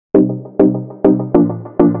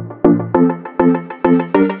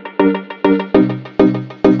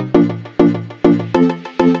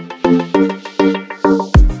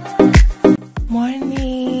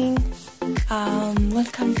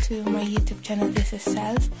Welcome to my YouTube channel. This is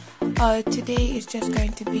Self. Today is just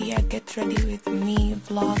going to be a get ready with me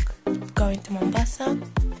vlog going to Mombasa.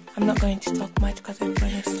 I'm not going to talk much because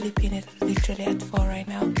everyone is sleeping. It's literally at 4 right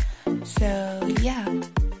now. So yeah,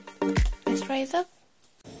 let's rise up.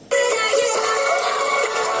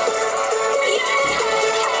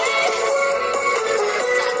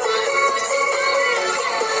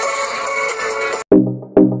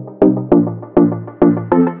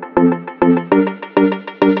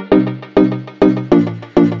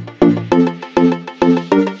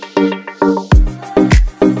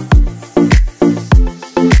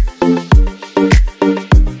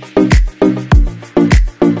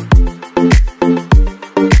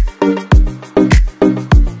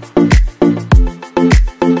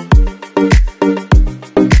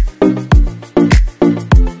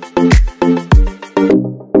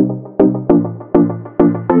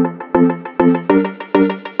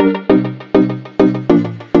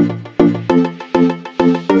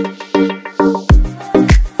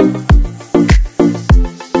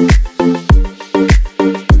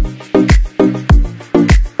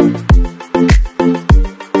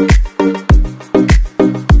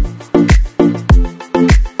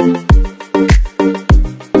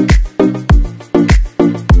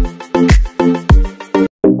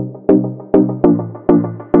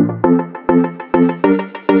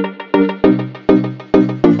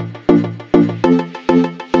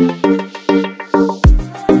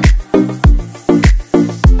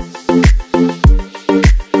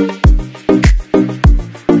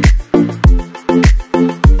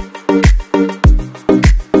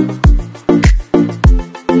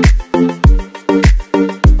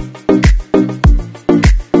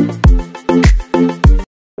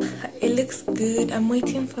 Good. I'm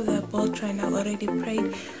waiting for the boat right now. Already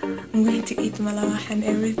prayed. I'm going to eat malawah and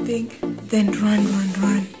everything. Then run.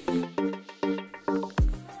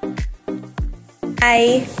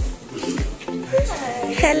 Hi.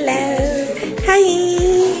 Hello. Hi.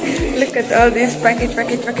 Look at all this package.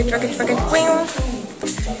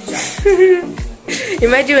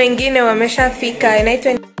 Imagine wengine wameshafika.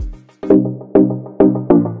 Inaitwa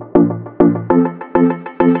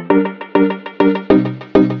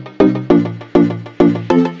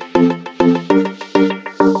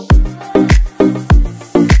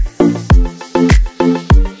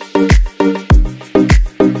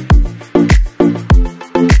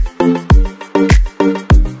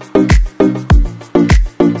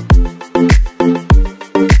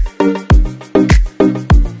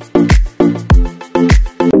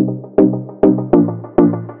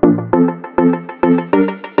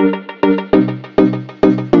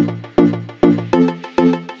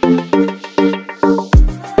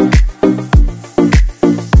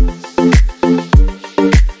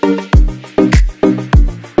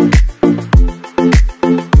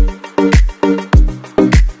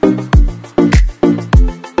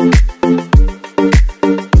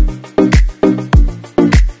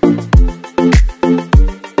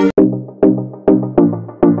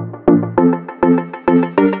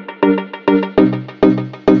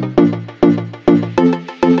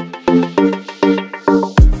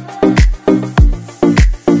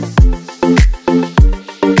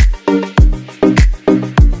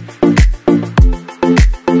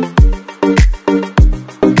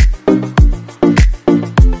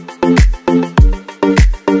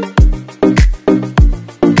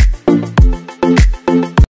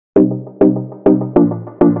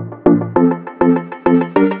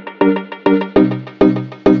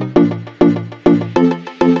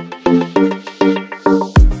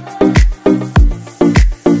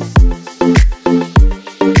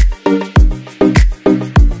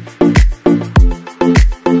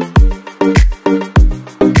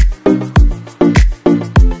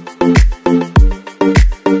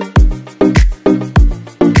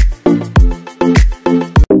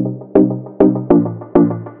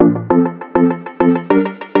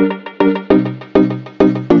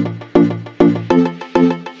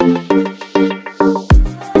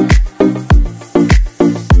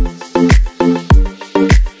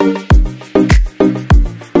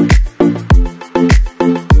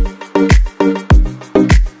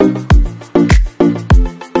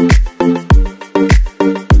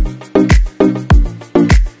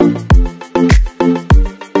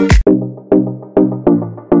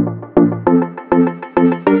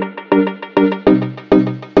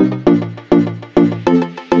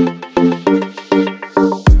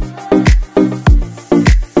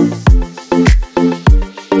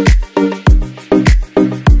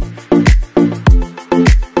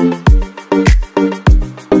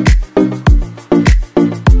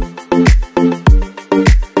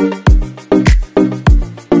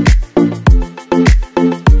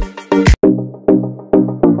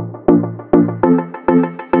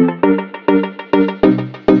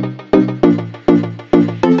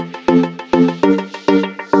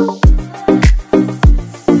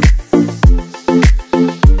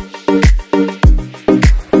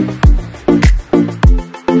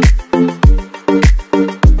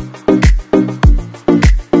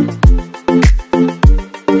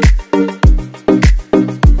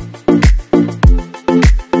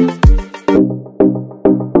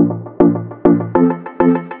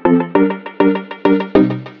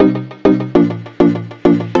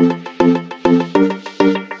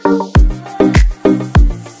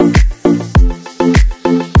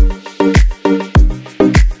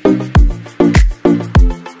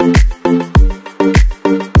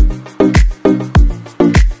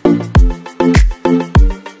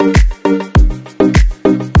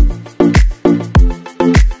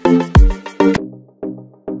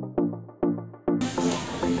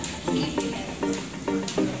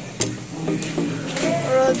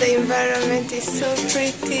Oh, the environment is so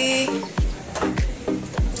pretty.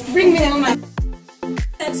 Bring me a moment.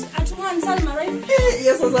 That's at one Salma, right?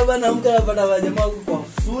 Yes, I'm going to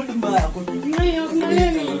food.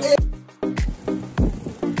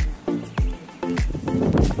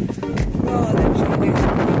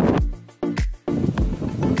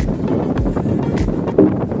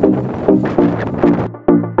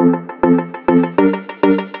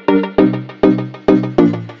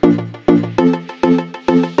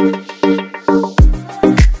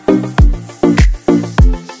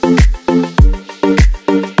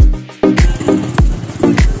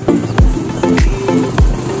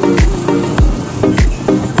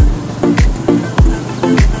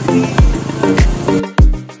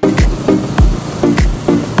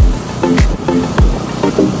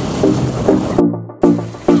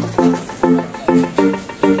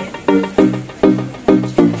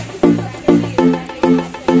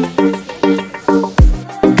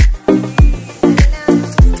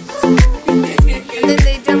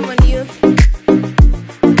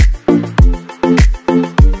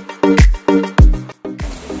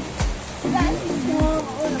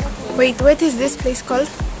 Wait, what is this place called?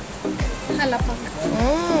 Hala Park.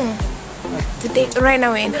 Today, right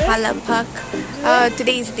now we're in Hala Park.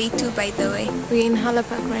 Today is day 2, by the way. We're in Hala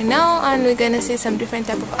Park right now, and we're gonna see some different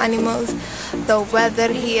type of animals. The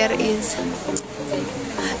weather here is,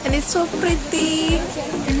 and it's so pretty.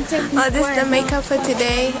 Oh, this is the makeup for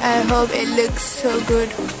today. I hope it looks so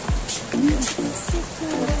good.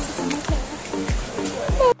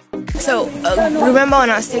 So, remember when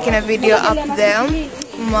I was taking a video up there?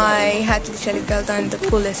 My hat literally fell down. The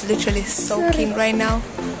pool is literally soaking right now.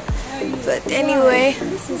 But anyway,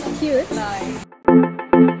 This is cute.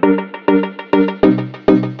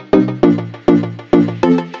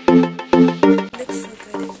 looks so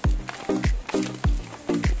good.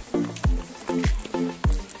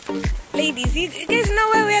 Ladies, you guys know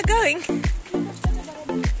where we are going?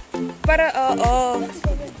 Para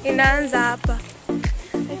inaanza hapa.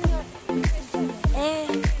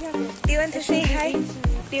 Do you want to say hi?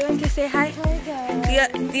 Do you want to say hi?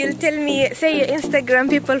 You'll tell me, say your Instagram,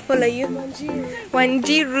 people follow you.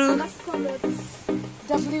 Wanjiru.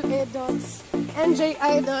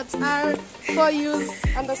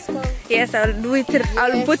 WA.NJI.R4Us_. Yes, I'll do it.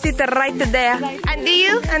 I'll put it right there. And do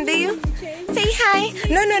you? And do you? Say hi.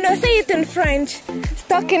 No, say it in French.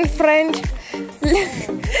 Talk in French.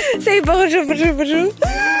 Say bonjour, bonjour, bonjour.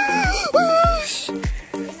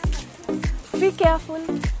 Be careful.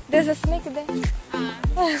 There's a snake there.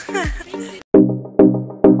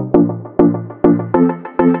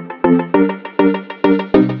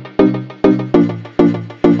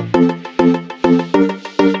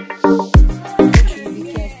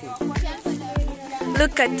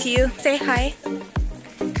 Look at you. Say hi.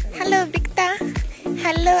 Hello, Victor.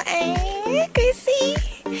 Hello, Chrissy.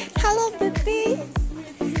 Hello, baby.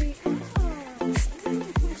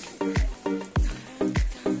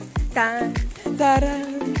 Dun, dun,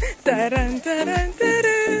 dun, dun,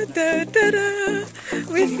 dun.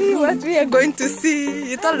 We see what we are going to see.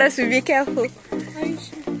 You told us to be careful.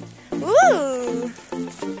 Ooh.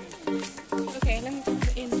 Okay, let me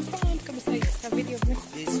put in front. Come say a video of me.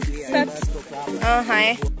 Oh,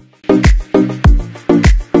 hi.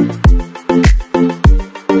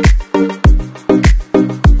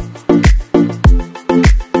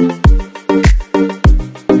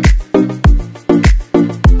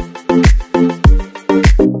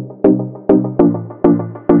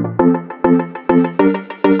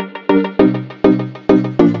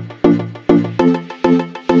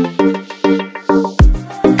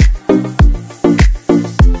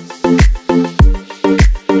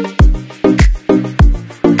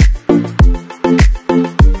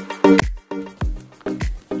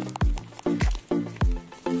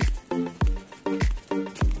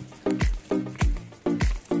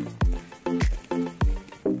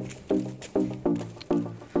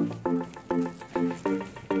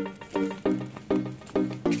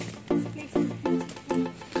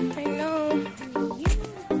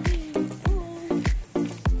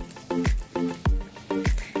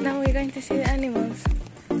 To see the animals.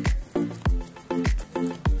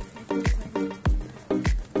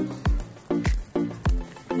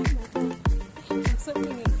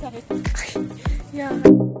 Something inside. Yeah.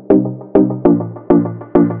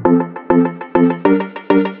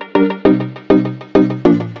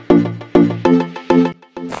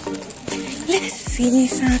 Let's see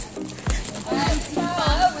some.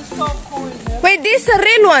 Wait, this is a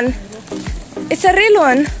real one. It's a real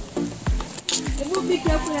one.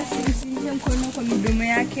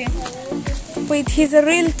 Wait, he's a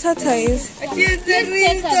real tortoise. He's a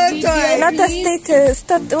real tortoise. Not a status.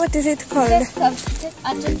 What is it called? A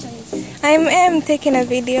tortoise. I am taking a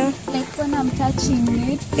video. Like when I'm touching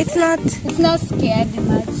it. It's not. It's not scared,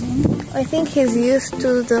 imagine. I think he's used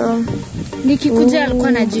to the... Nikikuja alikuwa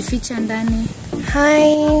anajificha ndani.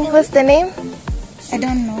 Hi, what's the name? I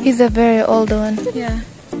don't know. He's a very old one. Yeah.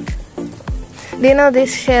 Do you know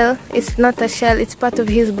this shell? It's not a shell, it's part of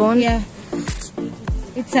his bone. Yeah.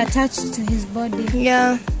 It's attached to his body.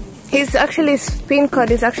 Yeah. His spin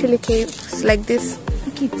cord is actually caves like this.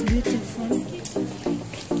 Look, it's beautiful.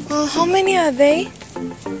 Oh, how many are they?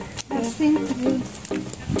 I've seen 3.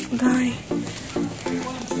 Die.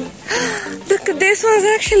 Look, this one's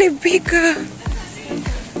actually bigger.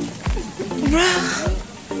 Bruh.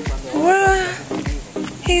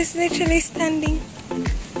 Bruh. He's literally standing.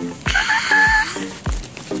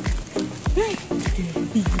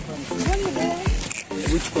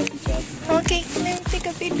 Okay, let me take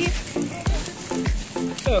a video.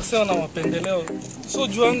 Sasa na mapendeleo. So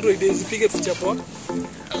juu Android izipige picha poa.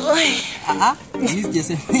 Hizi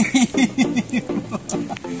just.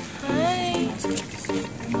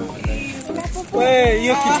 Wewe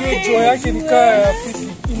hiyo kitu juu yake ni kaa afisi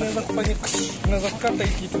inaweza kufanya inaweza kukata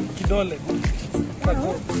hiki kidole.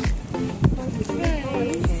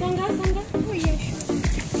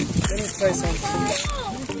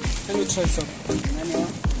 Let me try some.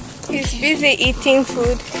 He's busy eating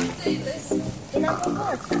food.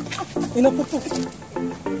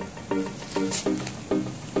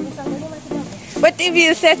 What if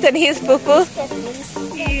you sat on his poo-poo?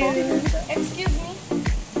 Excuse me.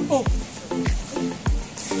 Oh.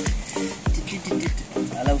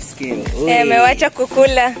 I love scale. Amewacha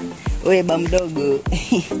kukula. Oye ba mdogo.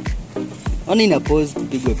 Ona ina pose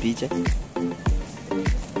kupigwa picha.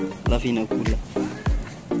 Alafu inakula.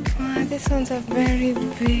 Oh, these ones are very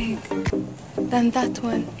big than that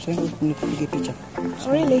one. Sasa nikupiga picha.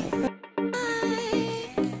 Really?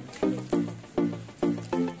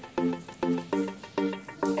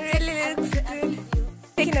 Really looks good.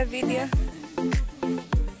 Taking a video.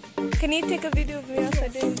 Can you take a video of me also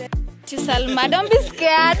doing that? Salma, don't be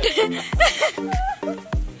scared.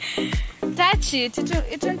 Touch it.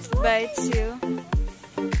 It won't bite you.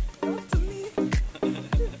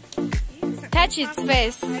 Touch its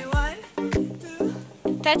face.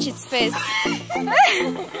 Touch its face.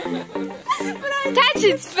 Touch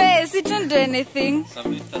its face. It won't do anything.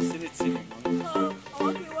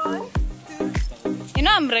 You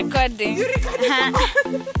know I'm recording.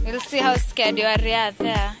 You'll see how scared you are. Yeah,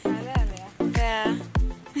 there. There.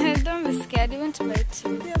 Don't be scared. You won't bite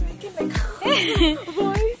you. They're making like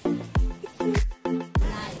boys.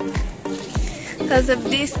 Because of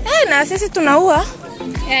this. Na sisi tunaua.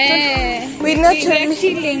 We're not We're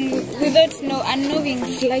killing without unknowing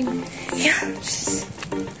flying. Yeah.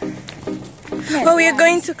 Oh, we are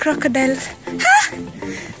going to crocodiles. Ha!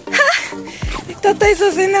 Ha! I thought this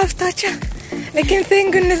was enough toucher. Like,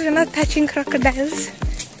 thank goodness we're not touching crocodiles.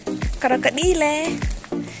 Crocodile.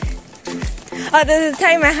 Oh, there's a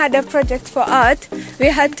time I had a project for art. We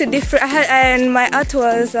had to and my art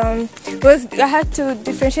was I had to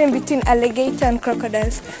differentiate between alligator and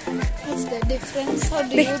crocodiles. What's the difference? How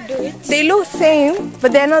do you do it? They look same,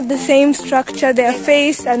 but they're not the same structure. Their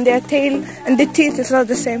face and their tail and the teeth is not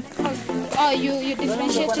the same. Oh, you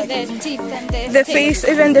differentiate the teeth and The face,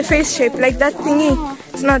 even the face shape, like that thingy,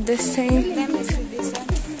 it's not the same. Let me see this one.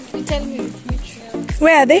 You tell me which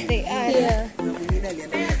Where are they? they are. Yeah.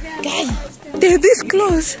 They're this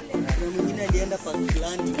close.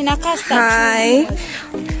 In a custard. Hi.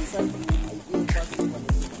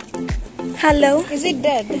 Hello. Is it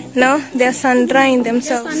dead? No, they're sun drying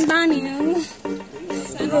themselves.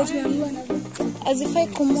 As if I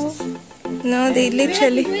could move. No, they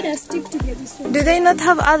literally. Do they not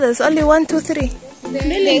have others? Only 1, 2, 3.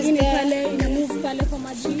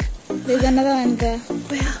 There's another one there.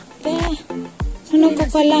 Where? There. No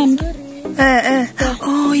cocoa land.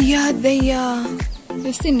 Oh yeah, they are.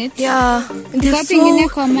 You've seen it? Yeah. They're Dropping in so...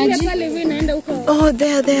 kwa maji. Oh,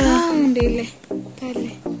 there. Ah, ndile.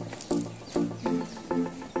 Pale.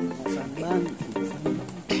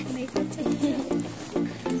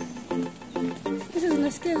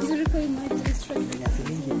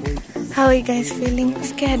 How are you guys feeling?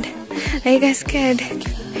 Scared? Are you guys scared?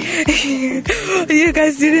 You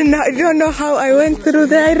guys don't know how I went through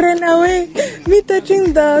there. I ran away. Me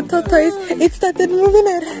touching the tortoise, it started moving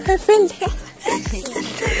and I fell down.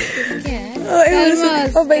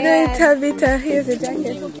 Oh, by the way, Tabitha, here's a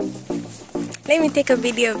jacket. Let me take a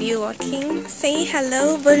video of you walking. Say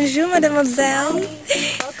hello, bonjour, mademoiselle.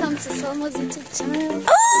 Welcome to Salma's YouTube channel.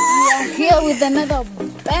 Oh! We are here with another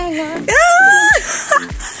banger. Ah!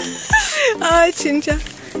 Chincha.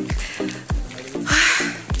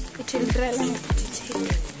 It will dry when I put it here.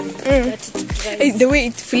 Let it dry. The way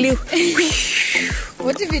it flew.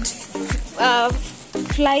 What if it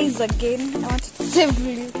flies again? I want it to save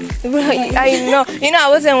you. I know. You know, I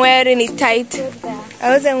wasn't wearing it tight. I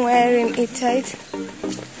wasn't wearing it tight.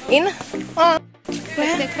 You know? Oh.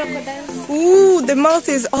 Where? The crocodiles. Ooh, the mouth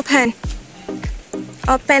is open.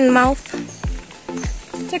 Open mouth.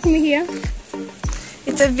 Take me here.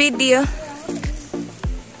 It's a video.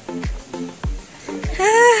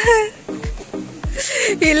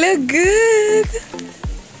 You look good.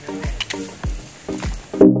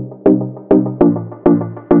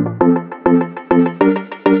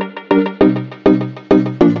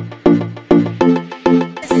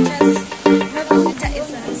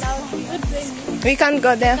 We can't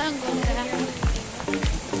go there.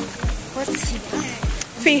 What's here?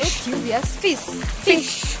 Fish. Curious. Fish.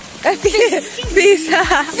 Fish. Fish. Fish.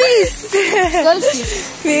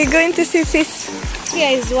 Goldfish. We're going to see fish.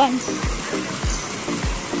 Here is one.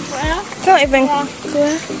 Where? It's not even.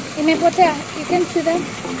 Imepotea. You can see them.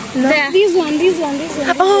 No. There. This one.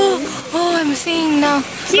 Oh, I'm seeing now.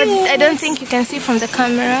 But I don't think you can see from the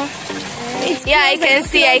camera. Yeah, I can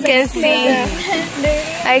see. I can see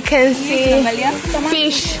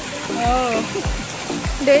fish. Oh.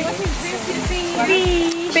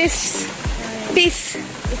 Fish. Fish.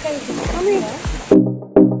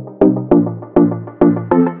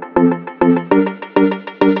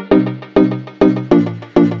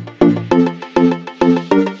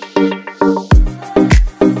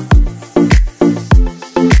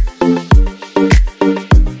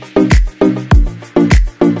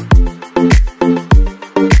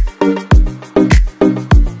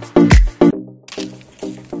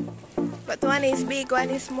 But one is big, one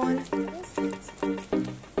is small.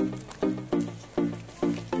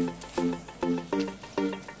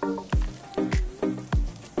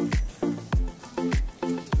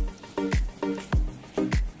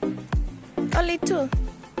 Only two.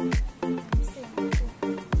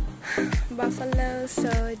 Buffalo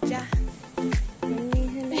soldier.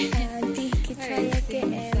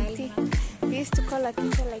 We used to call a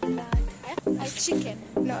teacher like that. A chicken.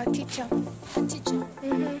 No, a teacher. A teacher. A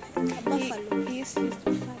buffalo. He used to use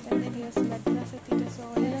the fat and then he was madrasa teacher, so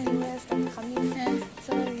whenever he wears the kameez,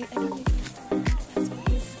 so I don't think he's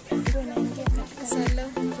going to get that. So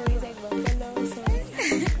he's like buffalo, so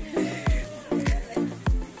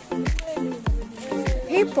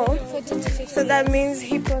hippo? So that means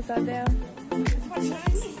hippos are there.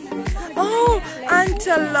 Oh,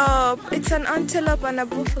 antelope. It's an antelope and a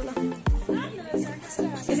buffalo.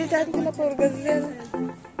 Is it antelope or gazelle?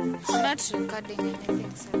 I'm not recording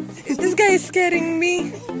anything, so. This guy is scaring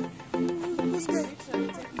me. Who's good?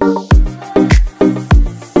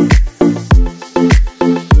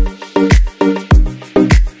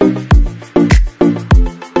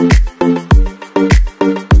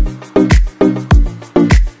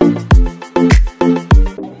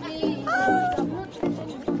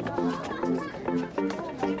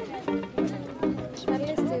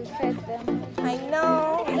 I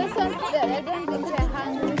know. This one, I don't think they're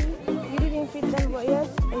hungry. You didn't feed them, but yes,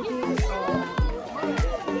 I did.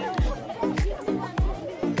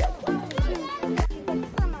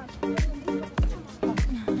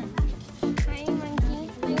 Hi monkey,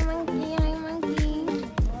 hi monkey, hi monkey.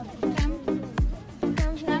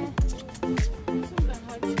 Come here.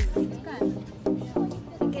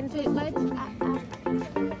 You can feel it.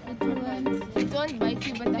 It won't bite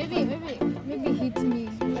you, but Maybe hit me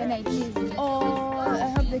when I kiss it. oh, I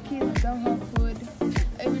hope the kids don't have food.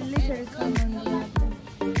 I will literally come on the lap.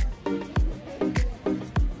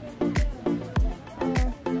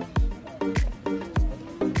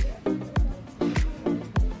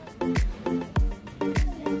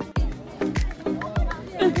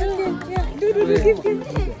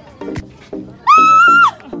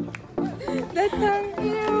 That tongue.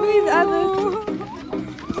 Who is other?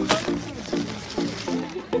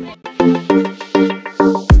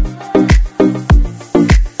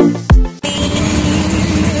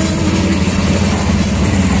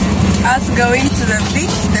 Us going to the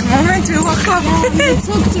beach the moment we woke up. Let's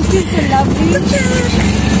walk to people lovely.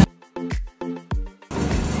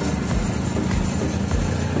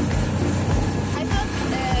 I thought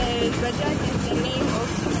Bajaj is the name of.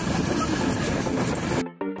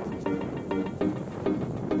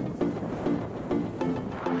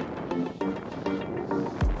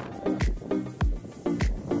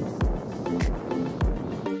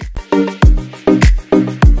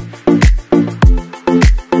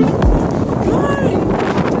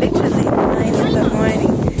 Literally 9 in the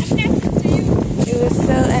morning. It was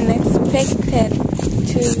so unexpected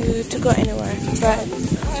to go anywhere. But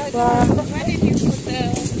well, Where did you put the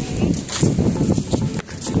coffee?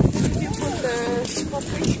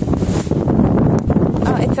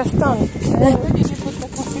 oh, it's a stone. Where did you put the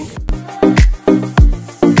coffee?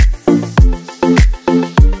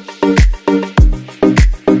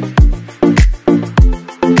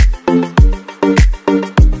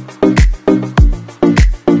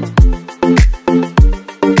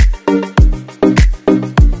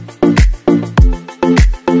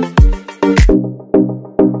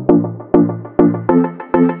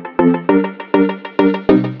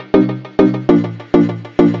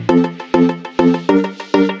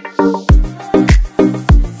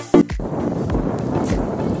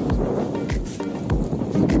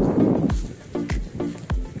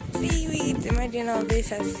 Imagine all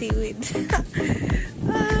this as seaweed.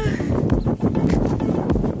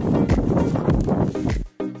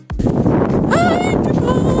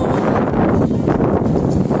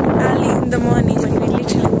 Early in the morning when we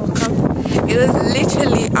literally woke up. It was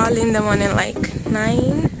literally early in the morning, like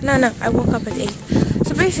 9. No, I woke up at 8.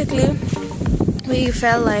 So basically, we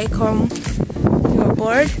felt like we were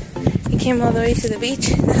bored. We came all the way to the beach.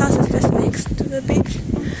 The house is just next to the beach.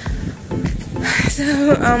 So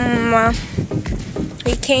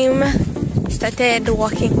we came, started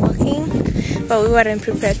walking, but we weren't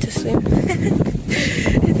prepared to swim.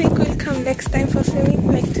 I think we'll come next time for swimming,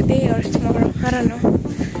 like today or tomorrow. I don't know.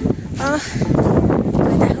 But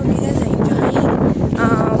I hope you guys are enjoying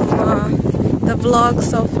the vlog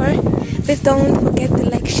so far. Please don't forget to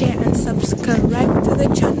like, share, and subscribe to the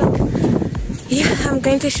channel. Yeah, I'm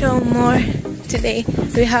going to show more today.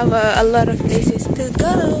 We have a lot of places to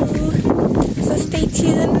go. So stay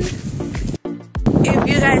tuned. If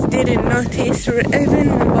you guys didn't notice, even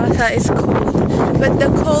Mombasa is cold, but the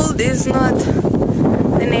cold is not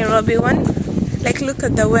the Nairobi one. Like, look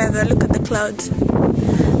at the weather, look at the clouds,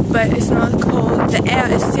 but it's not cold. The air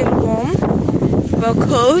is still warm but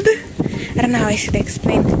cold. I don't know how I should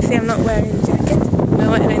explain. See, I'm not wearing a jacket, I'm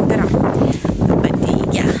wearing the wrap. But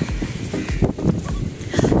yeah,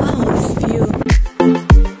 oh, this view.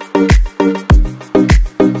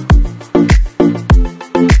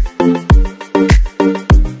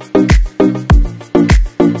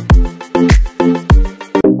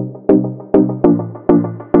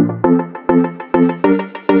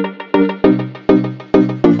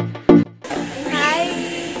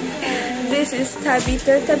 This is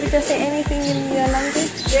Tabitha. Tabitha, say anything in your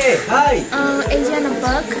language. Hey, hi. Asian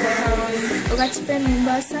Abak, Ugatspen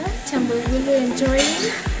Mombasa, Chambugulu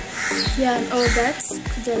enjoying. Yeah, and all that.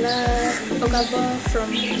 Kujala Ogabo from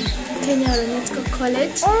Kenya Ronetco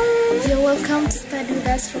College. You're welcome to study with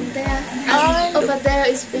us from there. And over there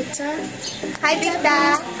is Victor. Hi,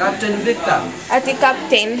 Victor. Captain Victor. Ati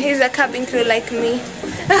captain. He's a cabin crew like me.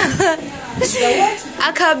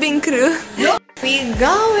 A cabin crew. We're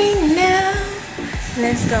going now.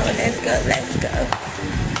 Let's go.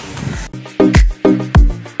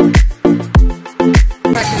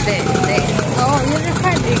 Oh, you're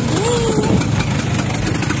recording.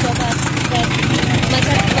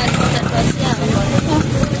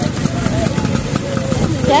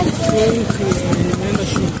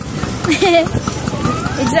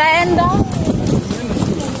 Ijaenda.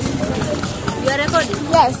 You are recording?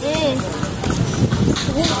 Yes.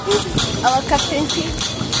 Our captain chief.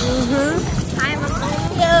 Hi, Mama.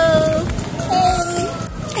 Hello.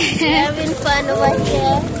 Hey. We're having fun over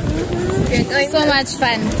here. We're going So much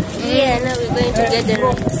fun. Yeah, now we're going to get the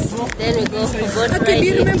rocks. Then we go for boat Okay, do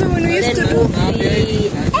you remember when we used to do?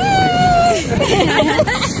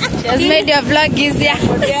 She has made your vlog easier.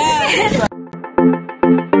 Yeah.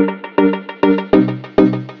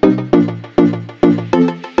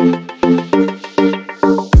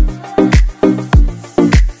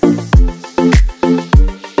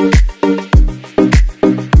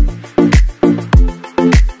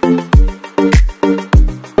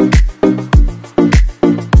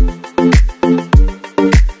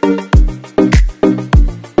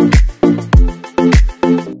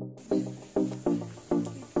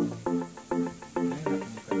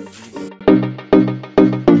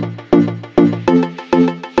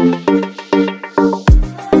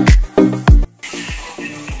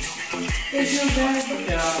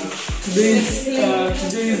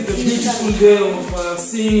 Today is the beautiful day of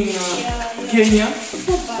seeing Kenya.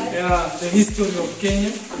 Yeah, the history of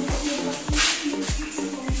Kenya.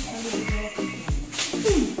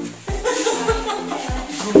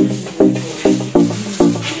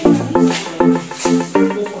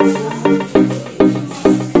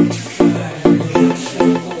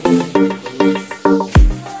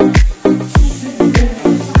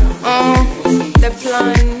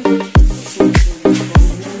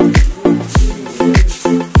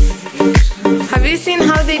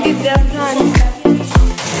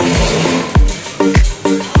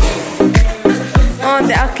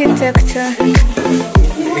 picture.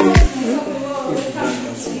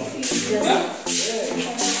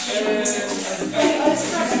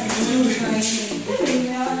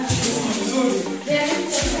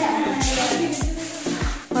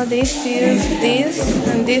 Oh, they used to use this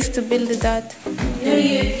and this to build that.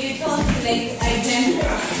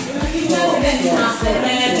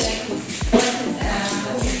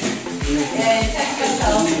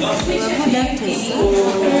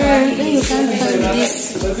 You can't find this.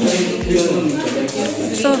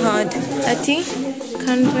 So hard. Ati?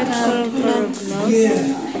 Can't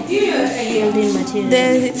Building material.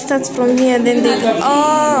 Then it starts from here, then they go.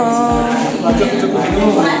 Oh!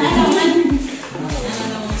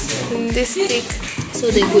 This stick.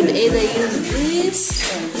 So they could either use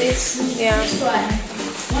this. Yeah.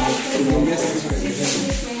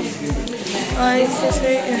 Oh,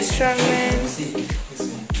 accessory instruments.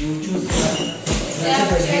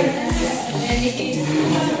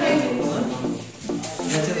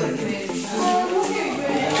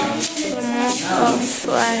 Oh,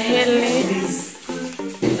 Swahili.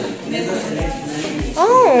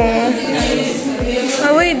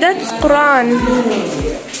 Oh, wait, that's Quran,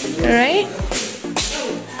 right?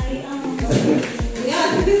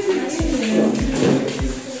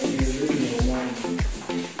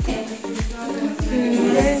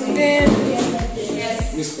 And then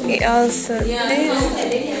it also this.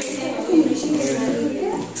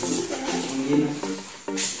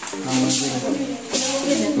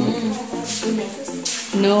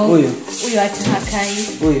 No. Huyu. Huyu hata hakai.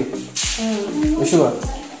 Huyu. Ushua.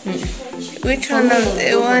 Which one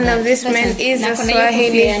of these men is a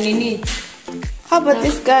Swahili? How about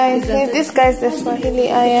this guy? If this guy is the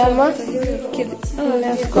Swahili, I am a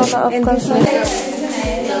scholar of consent.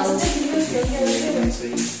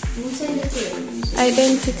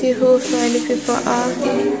 Identity, who Swahili people are.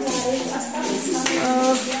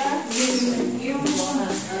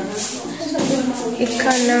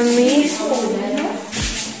 Economy.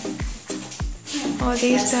 Oh,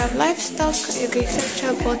 they used to have livestock,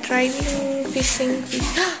 agriculture, boat riding, fishing,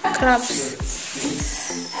 crabs,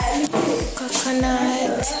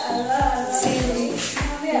 coconut, seaweed.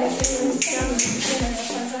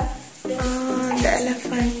 Oh, the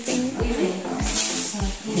elephant thing.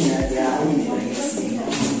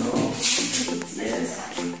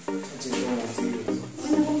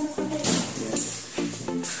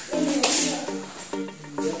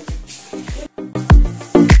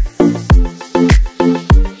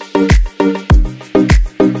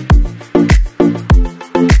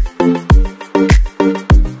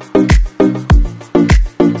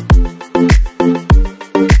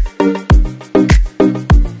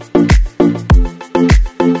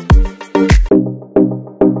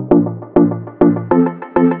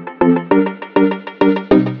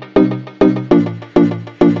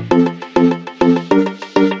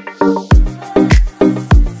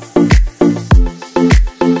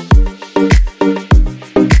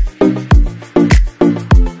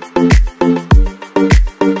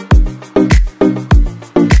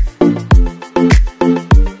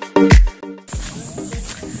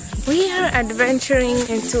 Adventuring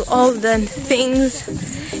into all the things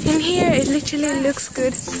in here. It literally looks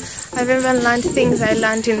good. I've even learned things I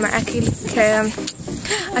learned in my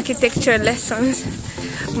architecture lessons,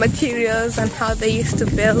 materials and how they used to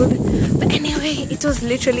build. But anyway, it was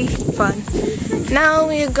literally fun. Now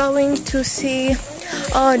we're going to see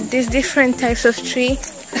these different types of tree.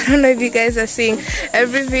 I don't know if you guys are seeing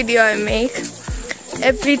every video I make.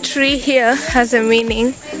 Every tree here has a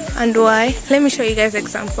meaning and why. Let me show you guys an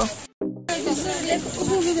example.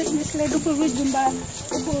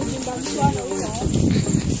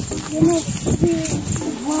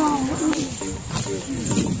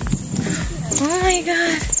 Oh my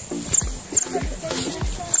god.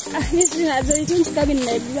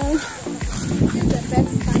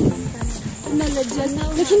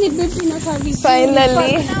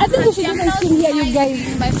 Finally. I think we should even sing here, you guys.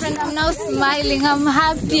 My friend, I'm now smiling. I'm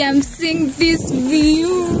happy. I'm seeing this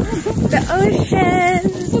view. The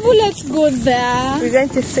ocean. Maybe let's go there. We're going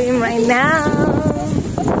to swim right now.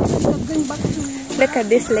 Look at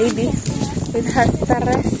this lady with her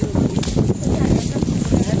stars.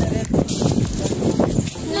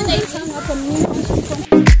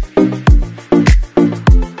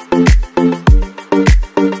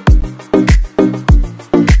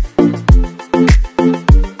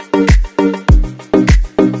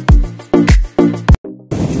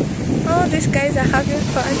 Oh, these guys are having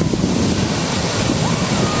fun.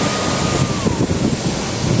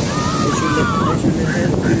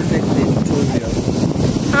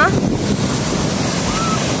 Huh?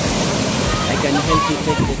 I can help you take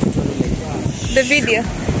the tutorial. The video.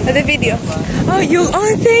 The video. Oh, you.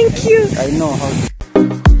 Oh, thank you. I know how to.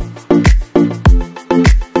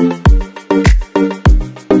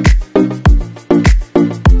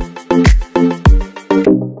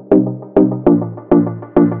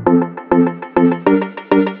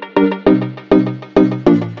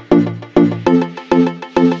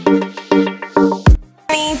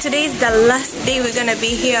 Today is the last day we're gonna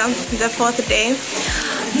be here, the 4th day.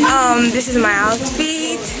 This is my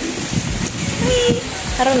outfit.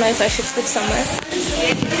 I don't know if I should put somewhere.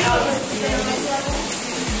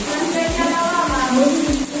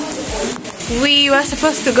 We were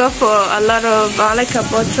supposed to go for a lot of like a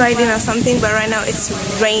boat riding or something, but right now it's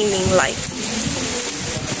raining. Like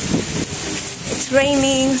it's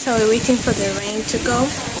raining, so we're waiting for the rain to go.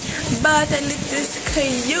 But at least it's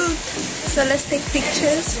cute. So let's take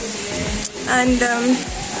pictures and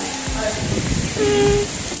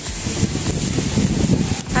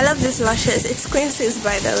I love these lashes. It's Quincy's,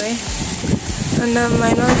 by the way. And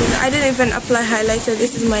my nose, I didn't even apply highlighter.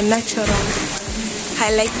 This is my natural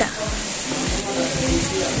highlighter.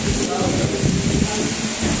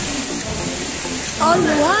 All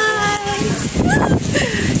white.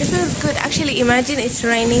 It feels good. Actually, imagine it's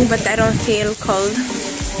raining, but I don't feel cold.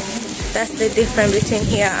 That's the difference between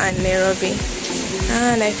here and Nairobi.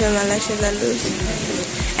 And I feel my lashes are loose.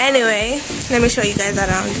 Anyway, let me show you guys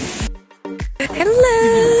around.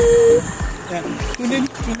 Hello!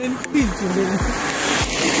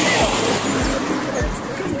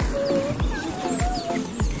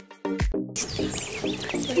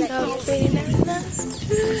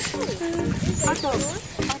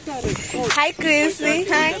 Hi, Chrissy.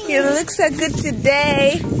 Hi. You look so good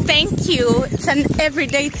today. Thank you. It's an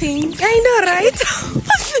everyday thing. I know, right?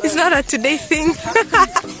 It's not a today thing.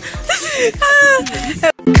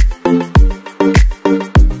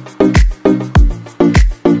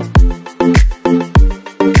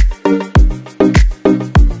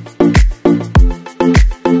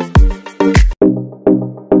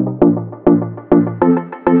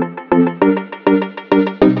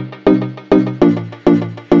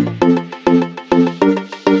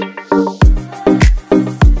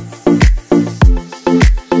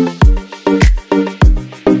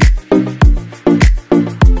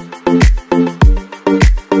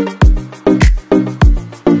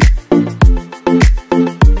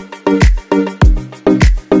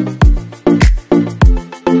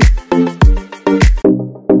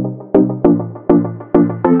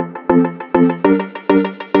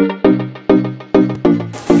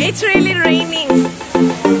 It's really raining.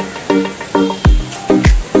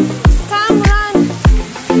 Come run.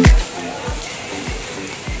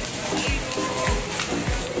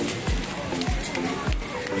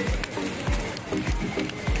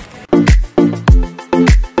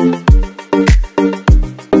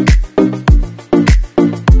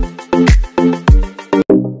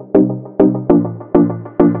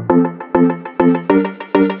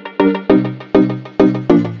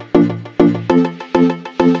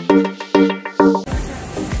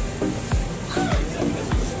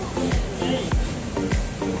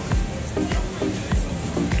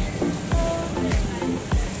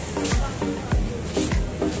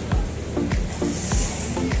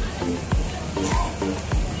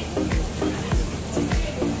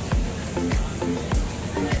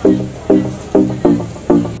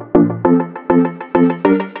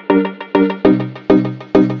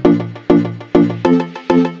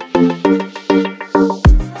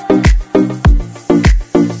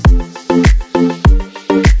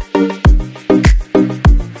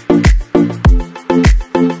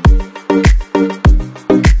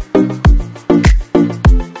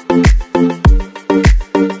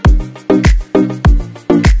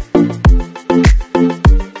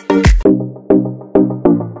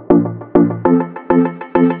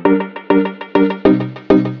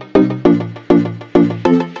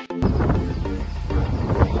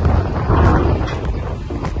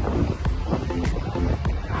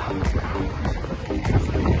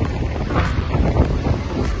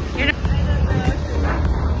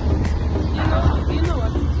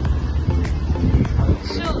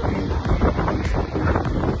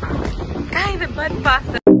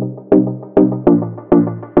 Mombasa.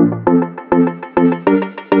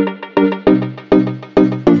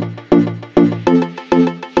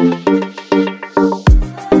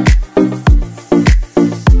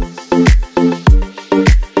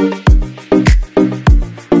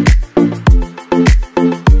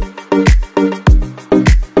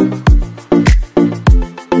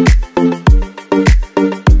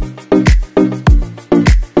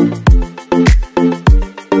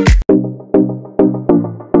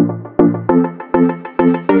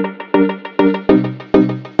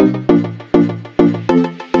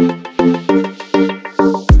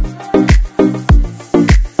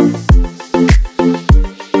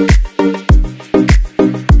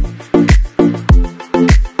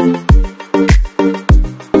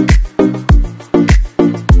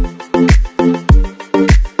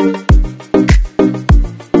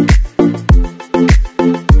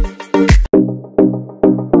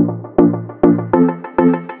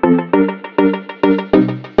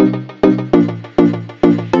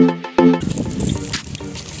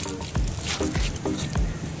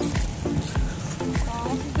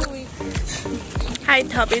 Hi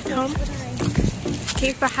Toby Tom.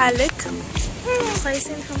 كيف حالك?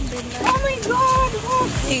 كويسين الحمد لله. Oh my god!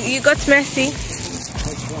 You got messy.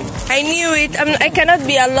 I knew it. I cannot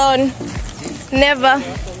be alone. Never.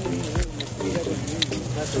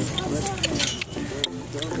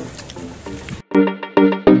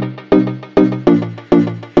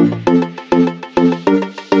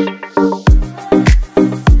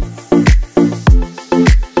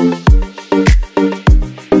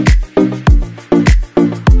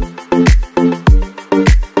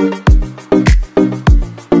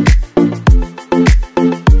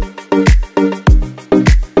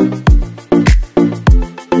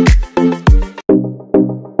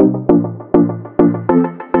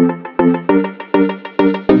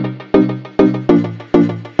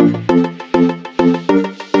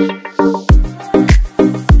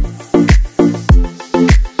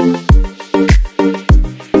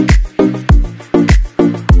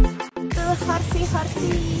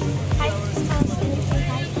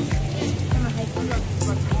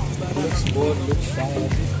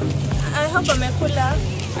 I hope amekula.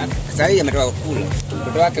 Sasa hivi ametoka kula.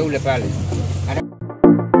 Mtoto wake ule pale.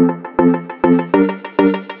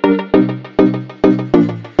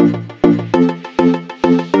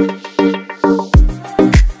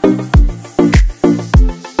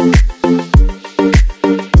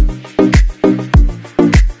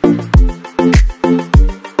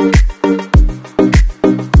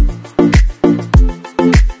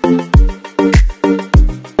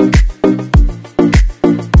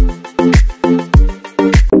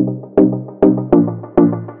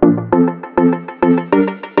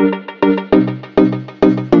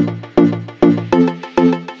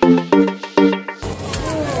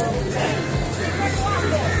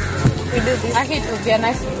 I think it would be a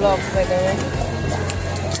nice vlog, by the way.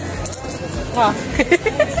 Wow.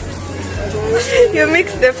 You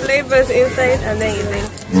mix the flavors inside and then you think.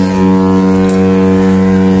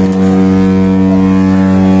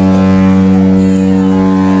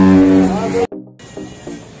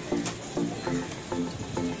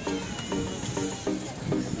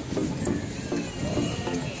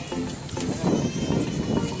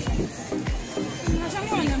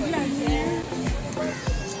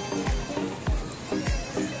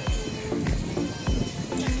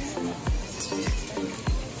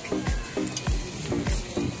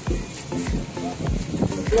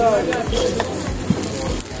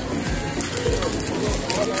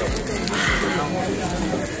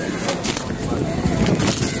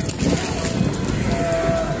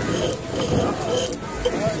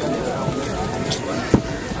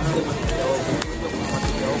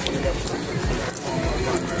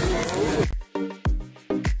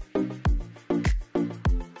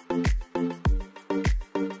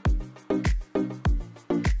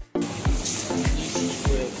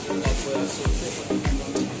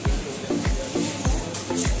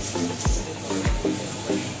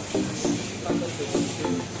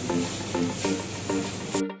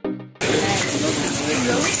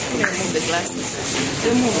 Remove the glasses.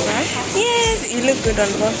 Remove, right? Yes, you look good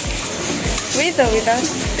on both. With or without?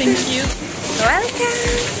 Thank you. Welcome.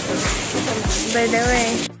 By the way,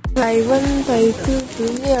 buy one, buy two,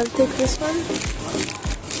 me. I'll take this one.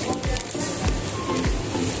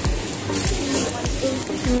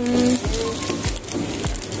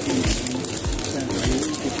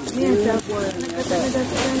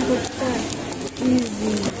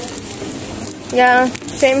 Yeah,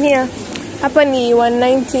 same here. Hapa ni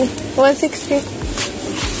 190, 160.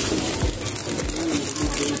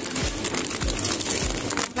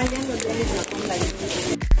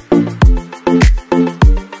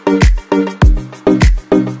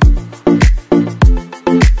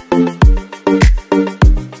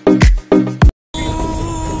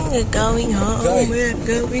 We're going home. We're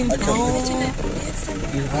going home.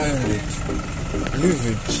 Behind it. Leave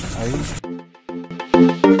it. Are you?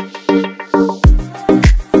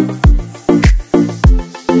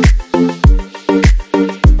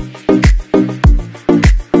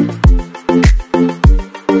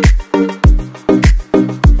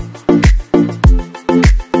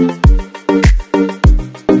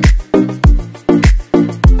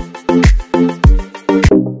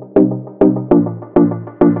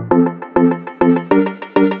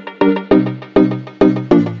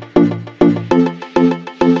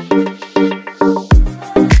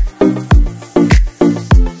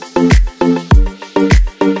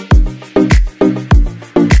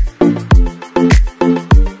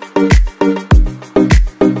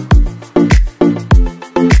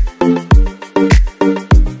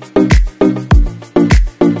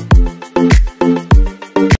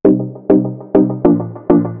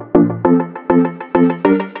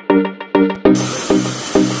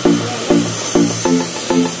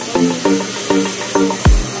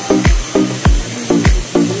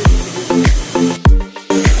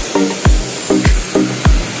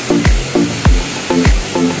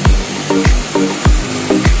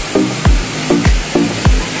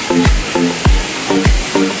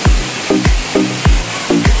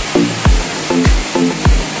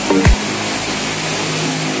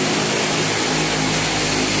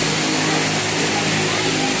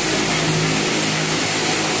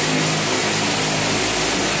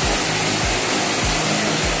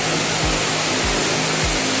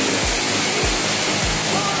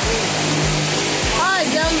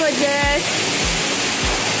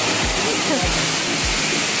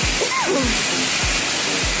 Thank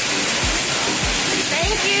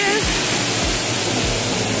you.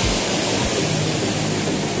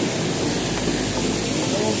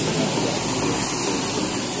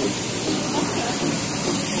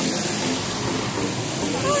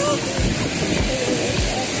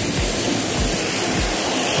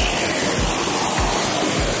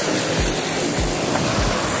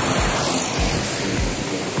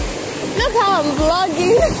 Look how I'm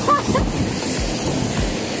vlogging.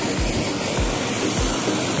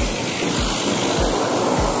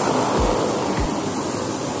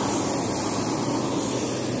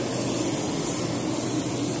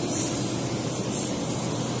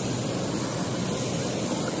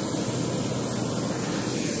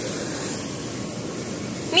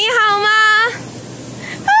 Ni hao ma.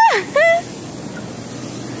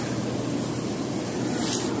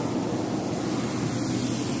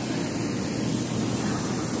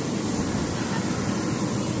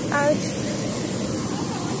 Ouch.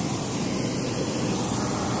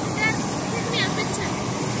 Take me a picture.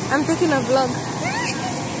 I'm taking a vlog.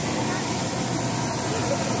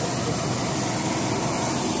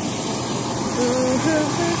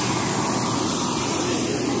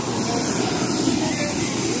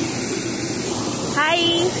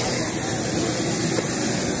 Hi.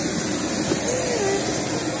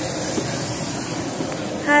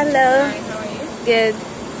 Hello. Hi, how are you? Good.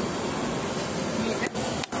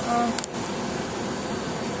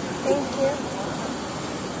 Thank you.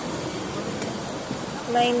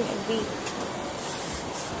 Mine B.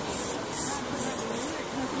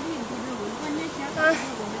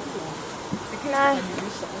 Nah.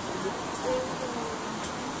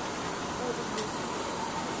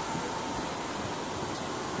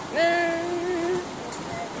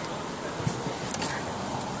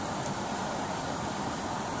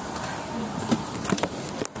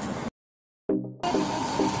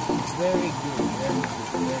 Very good,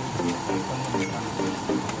 very good, very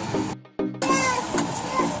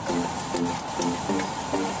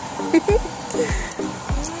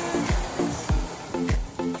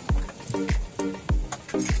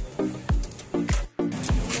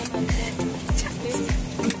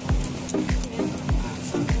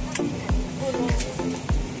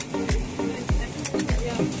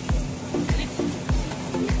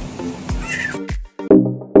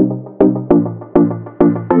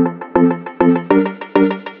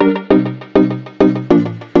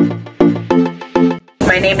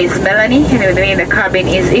My name is Melanie, and with me in the cabin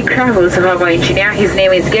is Ikra, who is our engineer. His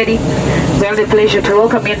name is Geddy. We have the pleasure to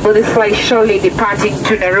welcome you on this flight shortly departing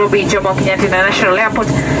to Nairobi Jomo Kenyatta International Airport.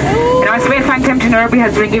 And our spare flight time to Nairobi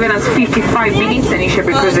has been given us 55 minutes, and you should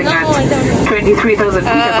be cruising at 23,000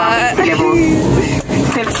 feet above sea level.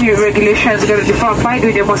 Safety regulations going to defer flight.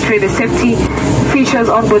 We demonstrate the safety features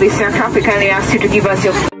on board this aircraft. We kindly ask you to give us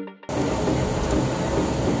your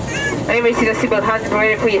whenever you see the seatbelt has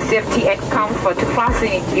provided for your safety and comfort. To fasten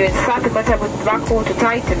it, you insert the button with tobacco to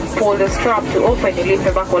tighten, pull the strap to open, you lift the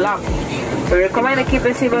tobacco up. We recommend to keep the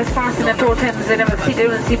seatbelt fastened at all times whenever the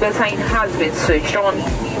seatbelt sign has been switched on.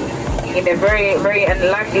 In the very, very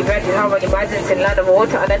unlikely event you have an emergency in land of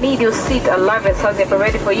water and a need your seat and life vest has been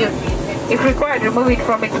provided for you. If required, remove it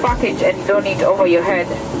from its package and don it over your head.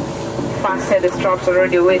 Fasten the straps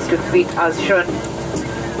around your waist to fit as shown.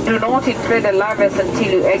 Do not inflate the life vest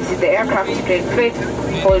until you exit the aircraft. To inflate,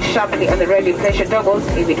 hold sharply on the red inflation toggles.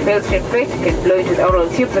 If it fails to inflate, you can blow it with oral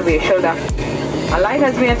tubes over your shoulder. A light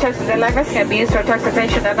has been attached to the life vest, can be used to attract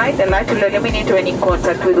attention at night. The light will illuminate when in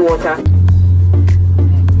contact with water.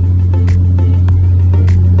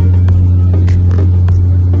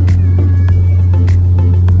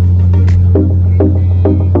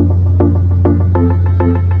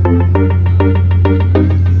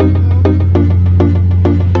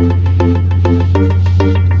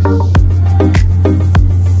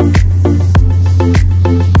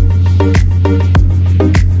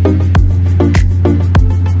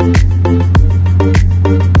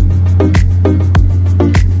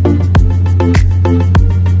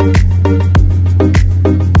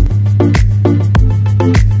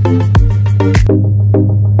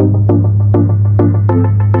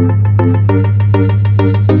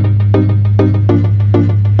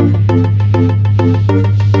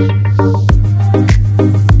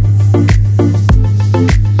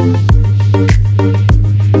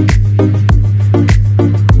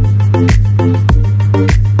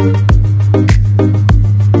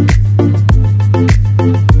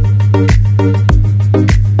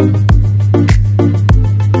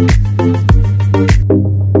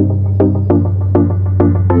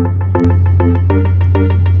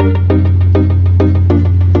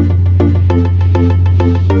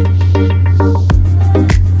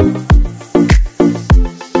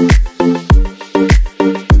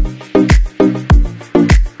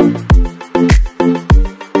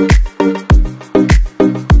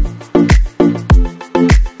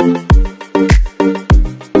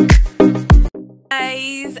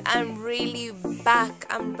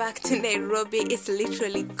 I'm back to Nairobi. It's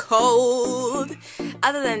literally cold.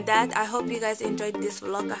 Other than that, I hope you guys enjoyed this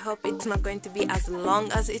vlog. I hope it's not going to be as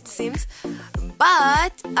long as it seems,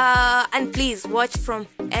 but and please watch from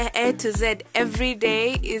A to Z every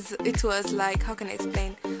day. It was like, how can I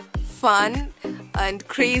explain, fun and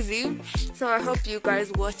crazy. So I hope you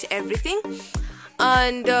guys watch everything.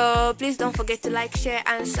 And please don't forget to like, share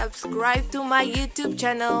and subscribe to my YouTube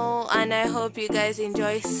channel. And I hope you guys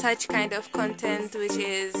enjoy such kind of content, which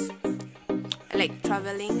is like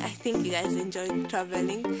traveling. I think you guys enjoy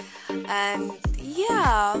traveling. And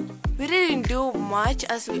yeah, we didn't do much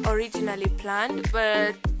as we originally planned,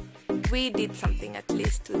 but we did something at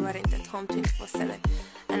least. We weren't at home 24/7.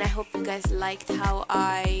 And I hope you guys liked how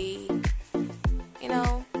I,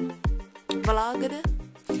 vlogged.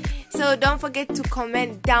 So don't forget to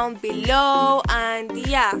comment down below. And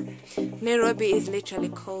yeah, Nairobi is literally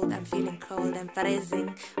cold. I'm feeling cold and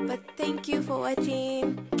freezing. But thank you for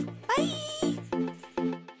watching. Bye.